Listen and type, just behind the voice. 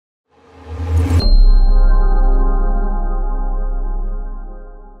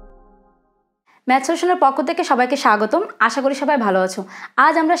Math সলিউশনের পক্ষ থেকে সবাইকে স্বাগতম। আশা করি সবাই ভালো আছো।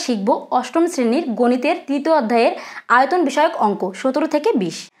 আজ আমরা শিখব অষ্টম শ্রেণীর গণিতের তৃতীয় অধ্যায়ের আয়তন বিষয়ক অঙ্ক 17 থেকে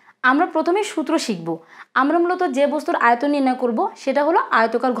 20। আমরা প্রথমে সূত্র শিখব। আমরা মূলত যে বস্তুর আয়তন নির্ণয় করব সেটা হলো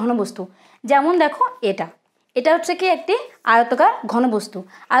আয়তকার ঘনবস্তু। যেমন দেখো এটা হচ্ছে কি একটি আয়তকার ঘনবস্তু।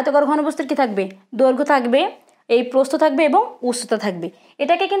 আয়তকার ঘনবস্তুর কি থাকবে? দৈর্ঘ্য থাকবে, এই প্রস্থ থাকবে এবং উচ্চতা থাকবে।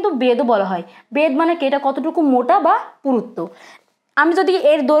 এটাকে কিন্তু বেদও বলা হয়। বেদ মানে কি? এটা কতটুকু মোটা বা পুরুত্ব। আমি যদি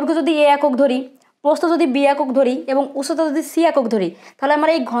এর দৈর্ঘ্য যদি এ একক ধরি, প্রস্থ যদি বি একক ধরি এবং উচ্চতা যদি সি একক ধরি, তাহলে আমার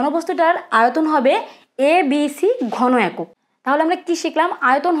এই ঘনবস্তুটার আয়তন হবে এ বি সি ঘন একক। তাহলে আমরা কি শিখলাম?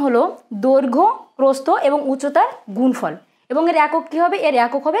 আয়তন হলো দৈর্ঘ্য, প্রস্থ এবং উচ্চতার গুণফল, এবং এর একক কি হবে? এর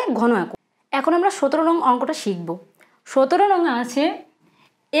একক হবে ঘন একক। এখন আমরা 17 নং অঙ্কটা শিখব। 17 নং আছে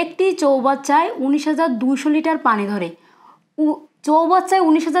একটি চৌবাচ্চায় 19,200 লিটার পানি ধরে। চৌবাচ্চায়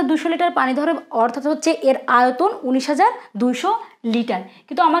 19,200 লিটার পানি ধরে অর্থাৎ হচ্ছে এর আয়তন 19,200 লিটার।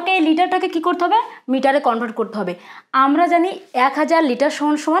 কিন্তু আমাকে এই লিটারটাকে কি করতে হবে? মিটারে কনভার্ট করতে হবে। আমরা জানি 1000 লিটার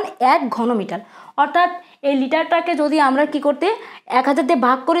সমান 1 ঘন মিটার। অর্থাৎ এই লিটারটাকে যদি আমরা কি করতে 1000 দিয়ে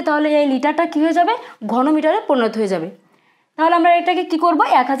ভাগ করি, তাহলে এই লিটারটা কি হয়ে যাবে? ঘন মিটারে পরিণত হয়ে যাবে। তাহলে আমরা এটাকে কি করব?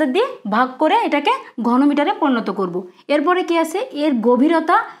 1000 দিয়ে ভাগ করে এটাকে ঘন মিটারে পরিণত করব। এরপরে কি আছে? এর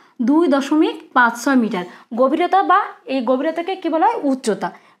গভীরতা 2.56 মিটার। গভীরতা বা এই গভীরতাকে কি বলা হয়? উচ্চতা।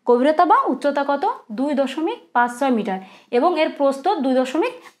 গভীরতা বা উচ্চতা কত? 2.56 মিটার এবং এর প্রস্থ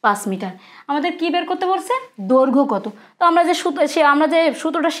 2.5 মিটার। আমাদের কি বের করতে বলছে? দৈর্ঘ্য কত। তো আমরা যে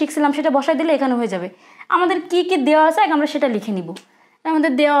সূত্রটা শিখছিলাম সেটা বসাই দিলে এখানে হয়ে যাবে। আমাদের কি কি দেওয়া আছে আমরা সেটা লিখে নিব।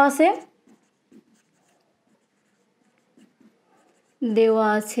 আমাদের দেওয়া আছে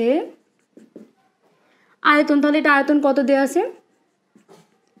আয়তন। তাহলে এটা আয়তন কত দেওয়া আছে?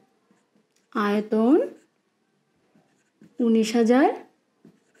 আয়তন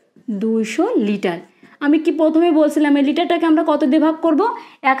 19,200 লিটার। আমি কি প্রথমে বলছিলাম এই লিটারটাকে আমরা কত দিয়ে ভাগ করব?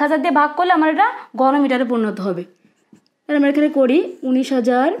 1000 দিয়ে ভাগ করলে আমার এটা ঘন মিটারে পরিণত হবে। তাহলে আমরা এখানে করি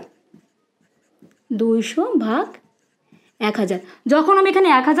 19,200 ভাগ 1000। যখন আমি এখানে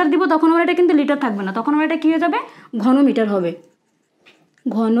 1000 দিব তখন আমার এটা কিন্তু লিটার থাকবে না, তখন আমার এটা কী হয়ে যাবে? ঘন মিটার হবে।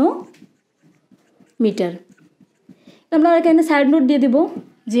 ঘন মিটার। আমরা এখানে সাইড নোট দিয়ে দিব,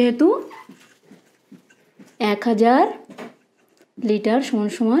 যেহেতু 1000 লিটার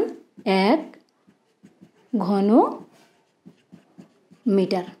সমান 1 ঘন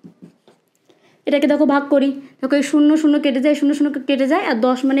মিটার। এটাকে দেখো ভাগ করি, দেখো এই 0 0 কেটে যায়, 0 0 কেটে যায়, আর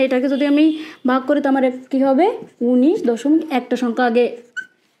 10 মানে এটাকে যদি আমি ভাগ করি তো আমার কী হবে? 19 একটা সংখ্যা আগে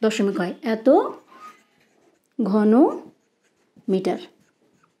দশমিক হয়, এত ঘন মিটার।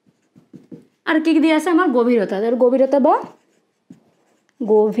 আর কি দিয়ে আছে? আমার গভীরতা। গভীরতা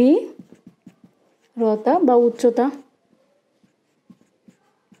বা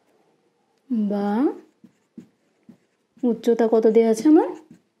উচ্চতা কত দেওয়া আছে? আমার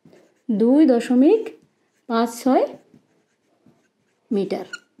 2.56 মিটার।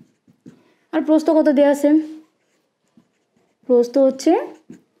 আর প্রস্থ কত দেওয়া আছে? প্রস্থ হচ্ছে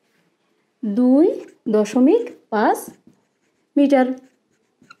 2.5 মিটার।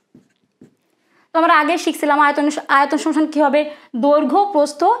 তো আমরা আগে শিখছিলাম আয়তন সমান কী হবে? দৈর্ঘ্য,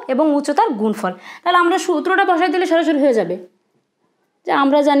 প্রস্থ এবং উচ্চতার গুণফল। তাহলে আমরা সূত্রটা বসাই দিলে সরাসরি হয়ে যাবে। যে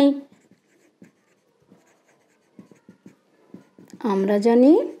আমরা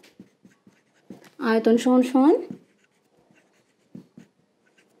জানি আয়তন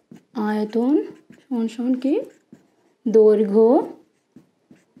সমান কি? দৈর্ঘ্য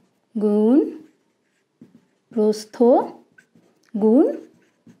গুণ প্রস্থ গুণ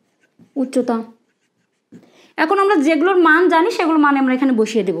উচ্চতা। এখন আমরা যেগুলোর মান জানি সেগুলোর মান আমরা এখানে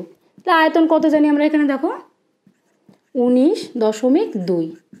বসিয়ে দেব। তাহলে আয়তন কত জানি আমরা? এখানে দেখো 19.2।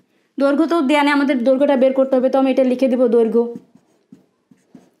 দৈর্ঘ্য তো দেয়া নেই, আমাদের দৈর্ঘ্যটা বের করতে হবে, তো আমি এটা লিখে দেব দৈর্ঘ্য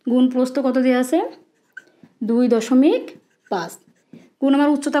গুণ প্রস্থ কত দেওয়া আছে? 2.5 গুণ আমার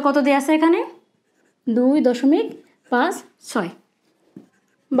উচ্চতা কত দেওয়া আছে? এখানে 2.56।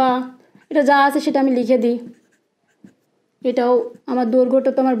 বা এটা যা আছে সেটা আমি লিখে দিই। এটাও আমার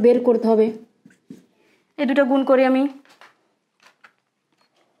দৈর্ঘ্যটা তো আমার বের করতে হবে। এই দুটো গুণ করি আমি।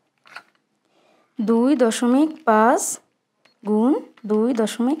 2.5 গুণ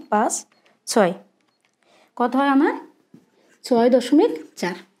 2.56 কত হয় আমার?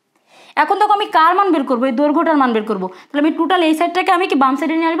 6.4। এখন দেখো আমি কার মান বের করবো? এই দৈর্ঘ্যটার মান বের করবো। তাহলে আমি টোটাল এই সাইডটাকে আমি কি বাম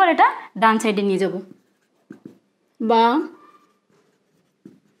সাইডে নিয়ে আসবো, আর এটা ডান সাইডে নিয়ে যাব। বা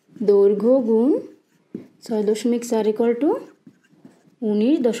দৈর্ঘ্য গুণ 6.4 =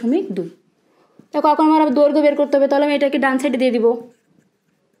 19.2। দেখো এখন আমার দৈর্ঘ্য বের করতে হবে, তাহলে আমি এটাকে ডান সাইডে দিয়ে দিব।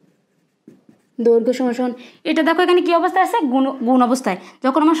 দৈর্ঘ্য সমান এটা দেখো এখানে কী অবস্থায় আছে? গুণ অবস্থায়।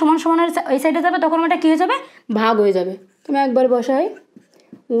 যখন আমার সমান এই সাইডে যাবে তখন আমার এটা কী হয়ে যাবে? ভাগ হয়ে যাবে। তুমি একবার বসাই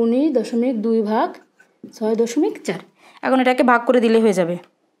 19.2 ভাগ 6.4। এখন এটাকে ভাগ করে দিলে হয়ে যাবে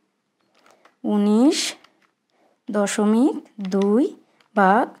 19.2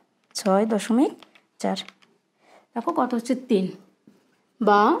 ভাগ 6.4। দেখো কত হচ্ছে 3,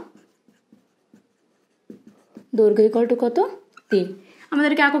 বা দৈর্ঘ্য ইকুয়াল টু কত 3।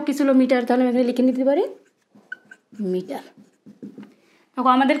 আমাদেরকে একক কি ছিল মিটার, তাহলে আমি এখানে লিখে নিতে পারি মিটার। দেখো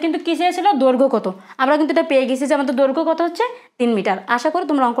আমাদের কিন্তু কী চেয়েছিল দৈর্ঘ্য কত, আমরা কিন্তু এটা পেয়ে গেছি যে আমাদের দৈর্ঘ্য কত হচ্ছে 3 মিটার। আশা করি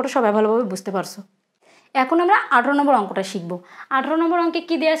তোমরা অঙ্কটা সবাই ভালোভাবে বুঝতে পারছো। এখন আমরা 18 নম্বর অঙ্কটা শিখবো। 18 নম্বর অঙ্কে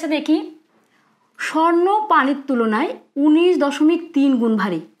কী দেওয়া আছে দেখি, স্বর্ণ পানির তুলনায় 19.3 গুণ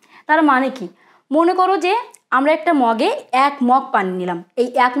ভারী। তার মানে কি, মনে করো যে আমরা একটা মগে 1 মগ পানি নিলাম, এই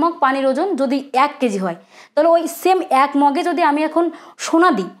 1 মগ পানির ওজন যদি 1 কেজি হয়, তাহলে ওই সেম 1 মগে যদি আমি এখন সোনা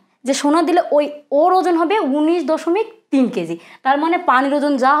দিই, যে সোনা দিলে ওর ওজন হবে 19.3 কেজি। তার মানে পানির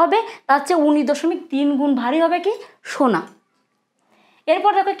ওজন যা হবে তার চেয়ে 19.3 গুণ ভারী হবে কি সোনা।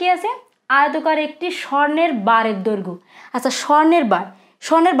 এরপর দেখো কি আছে, আয়তকার একটি স্বর্ণের বারের দৈর্ঘ্য। আচ্ছা স্বর্ণের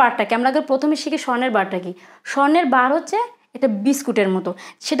বারটাকে আমরা আগে প্রথমে শিখি। স্বর্ণের বারটা কি, স্বর্ণের বার হচ্ছে একটা বিস্কুটের মতো।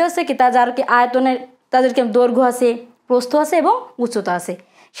 সেটা হচ্ছে কি যার কি আয়তনের, তাদেরকে দৈর্ঘ্য আছে, প্রস্থ আছে এবং উচ্চতা আছে।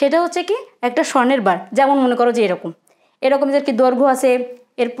 সেটা হচ্ছে কি একটা স্বর্ণের বার। যেমন মনে করো যে এরকম যে কি দৈর্ঘ্য আছে,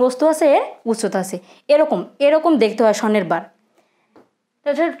 এর প্রস্থ আছে, এর উচ্চতা আছে, এরকম দেখতে হয় স্বর্ণের বার।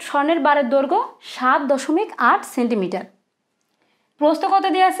 তাছাড়া স্বর্ণের বারের দৈর্ঘ্য 7.8 সেন্টিমিটার, প্রস্থ কত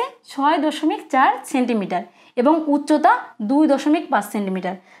দেওয়া আছে 6.4 সেন্টিমিটার এবং উচ্চতা 2.5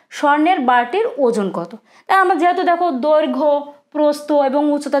 সেন্টিমিটার। স্বর্ণের বারটির ওজন কত? তাই আমরা যেহেতু দেখো দৈর্ঘ্য, প্রস্থ এবং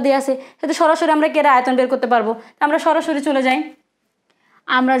উচ্চতা দেওয়া আছে, সেহেতু সরাসরি আমরা কেটে আয়তন বের করতে পারবো। আমরা সরাসরি চলে যাই।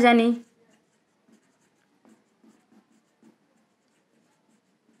 আমরা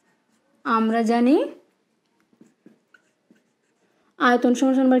জানি আয়তন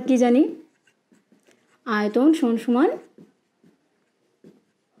সমান আমরা কি জানি, আয়তন সমান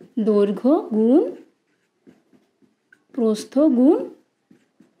দৈর্ঘ্য গুণ প্রস্থ গুণ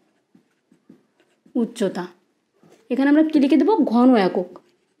উচ্চতা। এখানে আমরা কি লিখে দেবো, ঘন একক।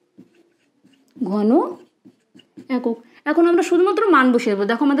 এখন আমরা শুধুমাত্র মান বসিয়ে দেবো।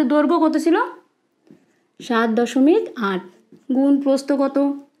 দেখো আমাদের দৈর্ঘ্য কত ছিল 7.8 গুণ প্রস্থ কত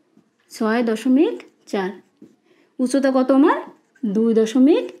 6.4, উচ্চতা কত আমার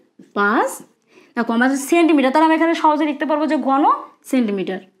 2.5। দেখো আমাদের সেন্টিমিটার, তাহলে আমি এখানে সহজে লিখতে পারবো যে ঘন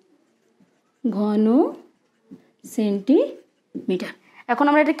সেন্টিমিটার। এখন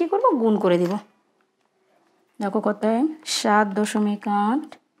আমরা এটা কি করব, গুণ করে দিব। দেখো কত 7.8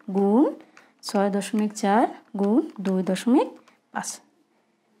 গুণ 6.4 গুণ 2.5,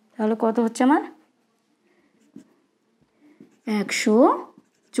 তাহলে কত হচ্ছে আমার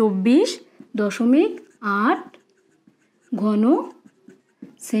 124.8 ঘন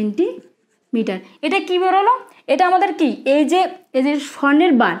সেন্টিমিটার। এটা কি বেরোলো, এটা আমাদের কি এই যে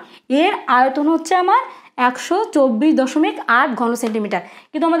স্বর্ণের বার, এর আয়তন হচ্ছে আমার 124.8 ঘন সেন্টিমিটার।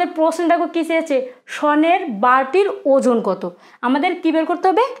 কিন্তু আমাদের প্রশ্ন দেখো কী চেয়েছে, স্বর্ণের বারটির ওজন কত। আমাদের কী বের করতে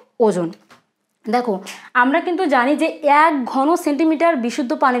হবে, ওজন। দেখো আমরা কিন্তু জানি যে 1 ঘন সেন্টিমিটার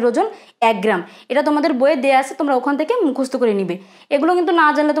বিশুদ্ধ পানির ওজন 1 গ্রাম। এটা তোমাদের বইয়ে দেওয়া আছে, তোমরা ওখান থেকে মুখস্থ করে নিবে। এগুলো কিন্তু না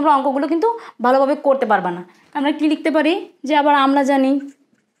জানলে তোমরা অঙ্কগুলো কিন্তু ভালোভাবে করতে পারবে না। আমরা কি লিখতে পারি, যে আবার আমরা জানি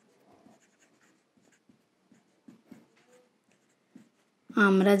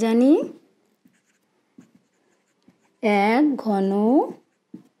 1 ঘন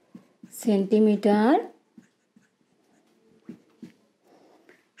সেন্টিমিটার,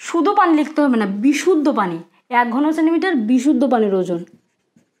 শুধু পানি লিখতে হবে না, বিশুদ্ধ পানি। 1 ঘন সেন্টিমিটার বিশুদ্ধ পানির ওজন,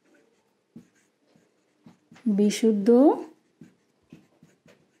 বিশুদ্ধ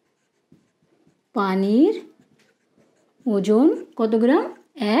পানির ওজন কত গ্রাম,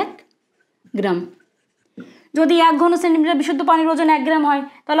 1 গ্রাম। যদি 1 ঘন সেন্টিমিটার বিশুদ্ধ পানির ওজন 1 গ্রাম হয়,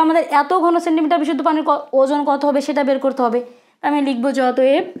 তাহলে আমাদের এত ঘন সেন্টিমিটার বিশুদ্ধ পানির ওজন কত হবে সেটা বের করতে হবে। আমি লিখবো যে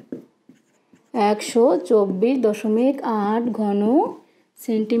অতএব 124.8 ঘন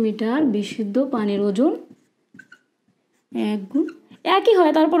সেন্টিমিটার বিশুদ্ধ পানির ওজন 1 গুণ, একই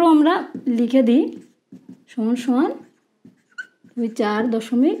হয় তারপরেও আমরা লিখে দিই সমান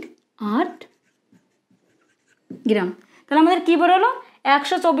 4.8 গ্রাম। তাহলে আমাদের কী বেরোলো,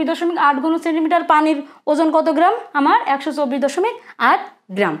 124.8 ঘন সেন্টিমিটার পানির ওজন কত গ্রাম, আমার 124.8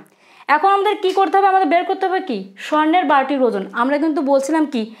 গ্রাম। এখন আমাদের কি করতে হবে, আমাদের বের করতে হবে কি স্বর্ণের বারটির ওজন। আমরা কিন্তু বলছিলাম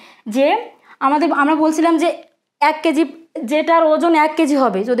কি যে আমরা বলছিলাম যে 1 কেজি, যেটার ওজন 1 কেজি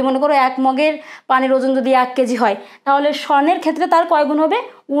হবে, যদি মনে করো 1 মগের পানির ওজন যদি 1 কেজি হয়, তাহলে স্বর্ণের ক্ষেত্রে তার কয় গুণ হবে,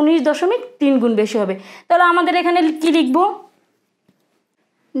 19.3 গুণ বেশি হবে। তাহলে আমাদের এখানে কি লিখব,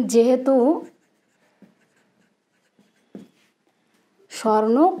 যেহেতু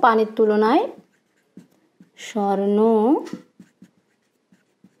স্বর্ণ পানির তুলনায়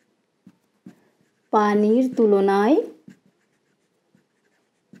পানির তুলনায়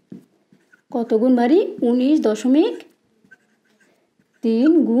কত গুণ ভারী?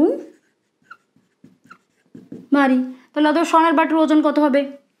 19.3 গুণ ভারী। তাহলে অতএব স্বর্ণের বাটির ওজন কত হবে?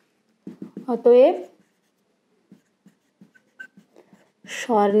 অতএব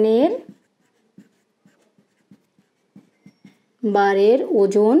স্বর্ণের বারের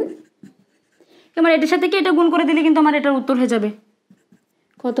ওজন, এবার এটার সাথে কি এটা গুণ করে দিলে কিন্তু আমার এটার উত্তর হয়ে যাবে।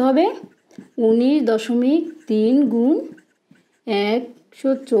 কত হবে? 19.3 গুণ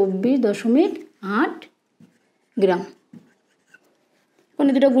 124.8 গ্রাম। এখন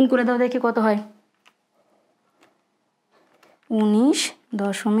দুটো গুণ করে দাও, দেখি কত হয়।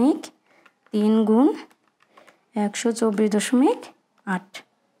 19.3 গুণ 124.8,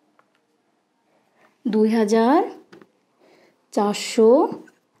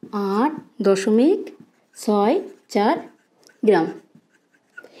 2408.64 গ্রাম।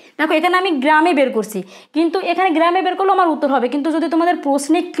 দেখো এখানে আমি গ্রামে বের করছি, কিন্তু এখানে গ্রামে বের করলে আমার উত্তর হবে, কিন্তু যদি তোমাদের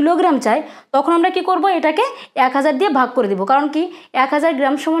প্রশ্নে কিলোগ্রাম চাই তখন আমরা কি করব? এটাকে 1000 দিয়ে ভাগ করে দিব। কারণ কি 1000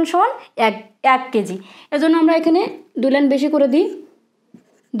 গ্রাম সমান সমান 1 কেজি। এজন্য আমরা এখানে 2 লাইন বেশি করে দিই।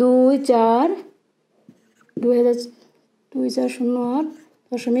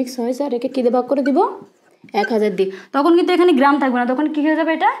 2408.64 একে কী দিয়ে ভাগ করে দিব? 1000 দিয়ে। তখন কিন্তু এখানে গ্রাম থাকবে না, তখন কী হয়ে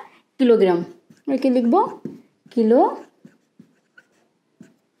যাবে? এটা কিলোগ্রাম। কি লিখব? কিলোগ্রাম।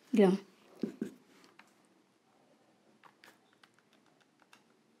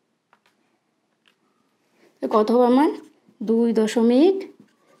 কত হবে আমার?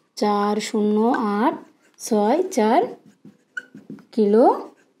 2.40864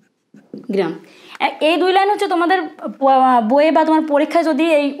 কিলোগ্রাম। এই 2 লাইন হচ্ছে তোমাদের বইয়ে বা তোমার পরীক্ষায় যদি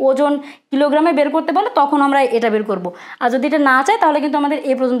এই ওজন কিলোগ্রামে বের করতে বলে তখন আমরা এটা বের করব। আর যদি এটা না চাই তাহলে কিন্তু আমাদের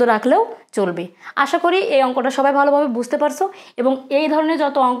এই পর্যন্ত রাখলেও চলবে। আশা করি এই অঙ্কটা সবাই ভালোভাবে বুঝতে পারছো, এবং এই ধরনের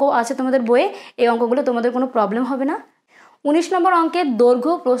যত অঙ্ক আছে তোমাদের বইয়ে এই অঙ্কগুলো তোমাদের কোনো প্রবলেম হবে না। 19 নম্বর অঙ্কের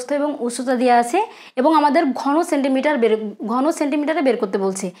দৈর্ঘ্য, প্রস্থ এবং উচ্চতা দেওয়া আছে, এবং আমাদের ঘন সেন্টিমিটারে বের করতে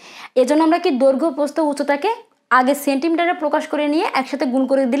বলছে। এজন্য আমরা কি দৈর্ঘ্য, প্রস্থ, উচ্চতাকে আগে সেন্টিমিটারে প্রকাশ করে নিয়ে একসাথে গুণ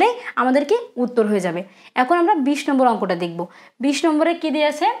করে দিলেই আমাদের কি উত্তর হয়ে যাবে। এখন আমরা 20 নম্বর অঙ্কটা দেখব। 20 নম্বরে কি দেওয়া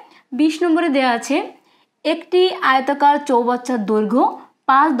আছে? 20 নম্বরে দেওয়া আছে একটি আয়তাকার চৌবাচ্চার দৈর্ঘ্য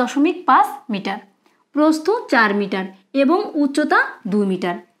 5.5 মিটার, প্রস্থ 4 মিটার এবং উচ্চতা 2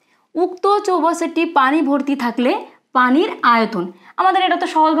 মিটার। উক্ত চৌবাচ্চাটি পানি ভর্তি থাকলে পানির আয়তন, আমাদের এটা তো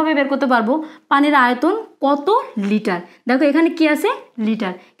সহজভাবে বের করতে পারবো। পানির আয়তন কত লিটার? দেখো এখানে কি আছে?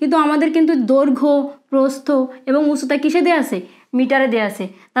 লিটার, কিন্তু আমাদের কিন্তু দৈর্ঘ্য, প্রস্থ এবং উচ্চতা কিসে দেওয়া আছে? মিটারে দেওয়া আছে।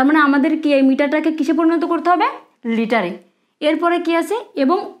 তার মানে আমাদের কি এই মিটারটাকে কিসে পরিণত করতে হবে? লিটারে। এরপরে কি আছে?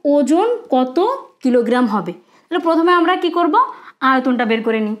 এবং ওজন কত কিলোগ্রাম হবে? তাহলে প্রথমে আমরা কি করব? আয়তনটা বের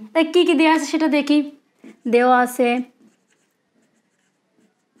করে নিই। তাই কি কি দেওয়া আছে সেটা দেখি। দেওয়া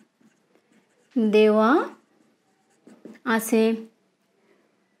আছে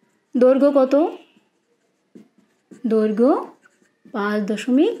দৈর্ঘ্য কত? দৈর্ঘ্য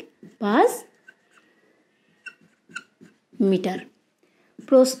 5.5 মিটার,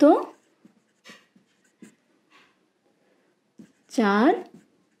 প্রস্থ 4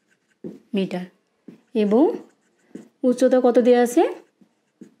 মিটার এবং উচ্চতা কত দেওয়া আছে?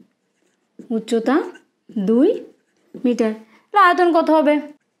 উচ্চতা 2 মিটার। তাহলে আয়তন কত হবে?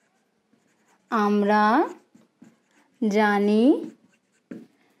 আমরা জানি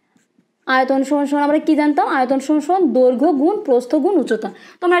আয়তন সমান সমান, আমরা কি জানতাম? আয়তন সমান সমান দৈর্ঘ্য গুণ প্রস্থ গুণ উচ্চতা।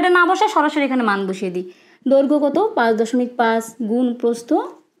 তোমরা এটা না বসে সরাসরি এখানে মান বসিয়ে দিই। দৈর্ঘ্য কত? 5.5 গুণ প্রস্থ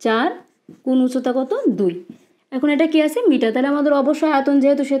 4 গুণ উচ্চতা কত? 2। এখন এটা কি আছে? মিটার। তাহলে আমাদের অবশ্যই আয়তন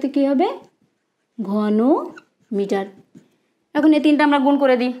যেহেতু সেহেতু কী হবে? ঘন মিটার। এখন এই তিনটা আমরা গুণ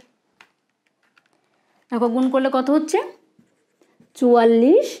করে দিই। দেখো গুণ করলে কত হচ্ছে?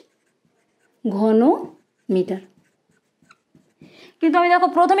 44 ঘন মিটার। কিন্তু আমি দেখো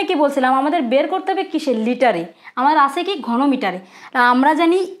প্রথমে কি বলছিলাম? আমাদের বের করতে হবে কিসে? লিটারে। আমার আছে কি? ঘন মিটারে। আমরা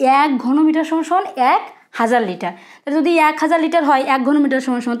জানি 1 ঘন মিটার সমান সমান 1000 লিটার। তাহলে যদি 1000 লিটার হয় 1 ঘন মিটার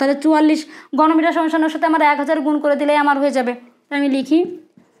সমান সমান, তাহলে 44 ঘন মিটার সমান সমানের সাথে আমার 1000 গুণ করে দিলেই আমার হয়ে যাবে। তাই আমি লিখি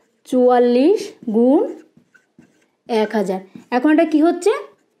 44 গুণ 1000। এখন এটা কি হচ্ছে?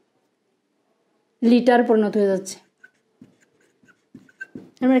 লিটার পরিণত হয়ে যাচ্ছে।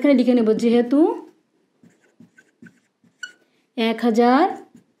 আমরা এখানে লিখে নেব, যেহেতু 1000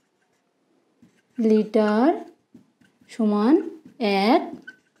 লিটার সমান 1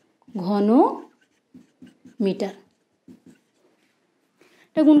 ঘন মিটার।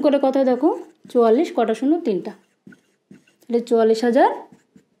 এটা গুণ করে কত? দেখো 44 কটা শূন্য 3টা, তাহলে 44,000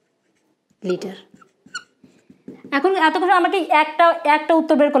 লিটার। এখন এতক্ষণ আমাকে একটা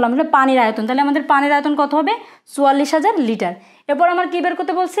উত্তর বের করলাম, মানে পানির আয়তন। তাহলে আমাদের পানির আয়তন কত হবে? 44,000 লিটার। এরপর আমার কী বের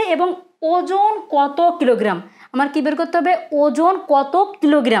করতে বলছে? এবং ওজন কত কিলোগ্রাম। আমার কী বের করতে হবে? ওজন কত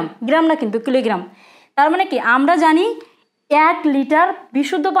কিলোগ্রাম, গ্রাম না কিন্তু, কিলোগ্রাম। তার মানে কি আমরা জানি 1 লিটার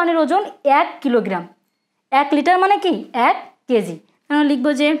বিশুদ্ধ পানির ওজন 1 কিলোগ্রাম। 1 লিটার মানে কি 1 কেজি। তাহলে লিখব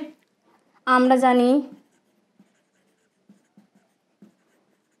যে আমরা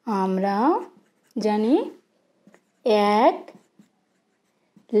জানি 1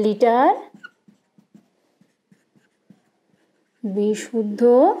 লিটার বিশুদ্ধ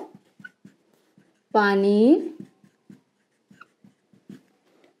পানির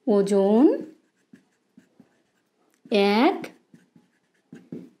ওজন 1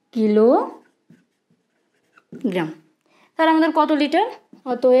 কিলোগ্রাম। তাহলে আমাদের কত লিটার?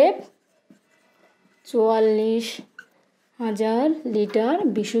 অতএব 44,000 লিটার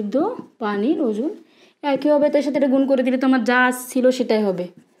বিশুদ্ধ পানির ওজন। একই হবে, তার সাথে এটা গুণ করে দিলে তোমার যা ছিল সেটাই হবে,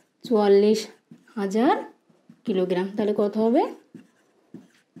 44,000 কিলোগ্রাম। তাহলে কত হবে?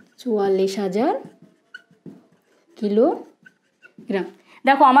 44,000 কিলোগ্রাম।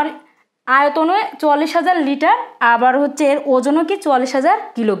 দেখো আমার আয়তনে 44,000 লিটার, আবার হচ্ছে এর ওজনও কি 44,000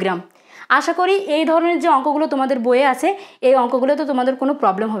 কিলোগ্রাম। আশা করি এই ধরনের যে অঙ্কগুলো তোমাদের বইয়ে আছে, এই অঙ্কগুলোতে তোমাদের কোনো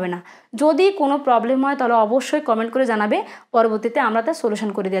প্রবলেম হবে না। যদি কোনো প্রবলেম হয় তাহলে অবশ্যই কমেন্ট করে জানাবে, পরবর্তীতে আমরা তার সলিউশন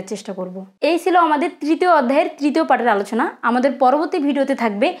করে দেওয়ার চেষ্টা করব। এই ছিল আমাদের তৃতীয় অধ্যায়ের তৃতীয় পার্টের আলোচনা। আমাদের পরবর্তী ভিডিওতে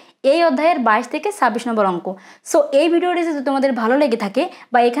থাকবে এই অধ্যায়ের 22 থেকে 26 নম্বর অঙ্ক। সো এই ভিডিওটি যদি তোমাদের ভালো লেগে থাকে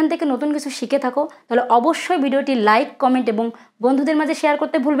বা এখান থেকে নতুন কিছু শিখে থাকো, তাহলে অবশ্যই ভিডিওটি লাইক, কমেন্ট এবং বন্ধুদের মাঝে শেয়ার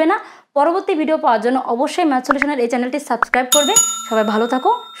করতে ভুলবে না। পরবর্তী ভিডিও পাওয়ার জন্য অবশ্যই ম্যাথ সলিউশনের এই চ্যানেলটি সাবস্ক্রাইব করবে। সবাই ভালো থাকো,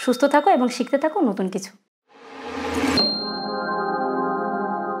 সুস্থ থাকো এবং শিখতে থাকো নতুন কিছু।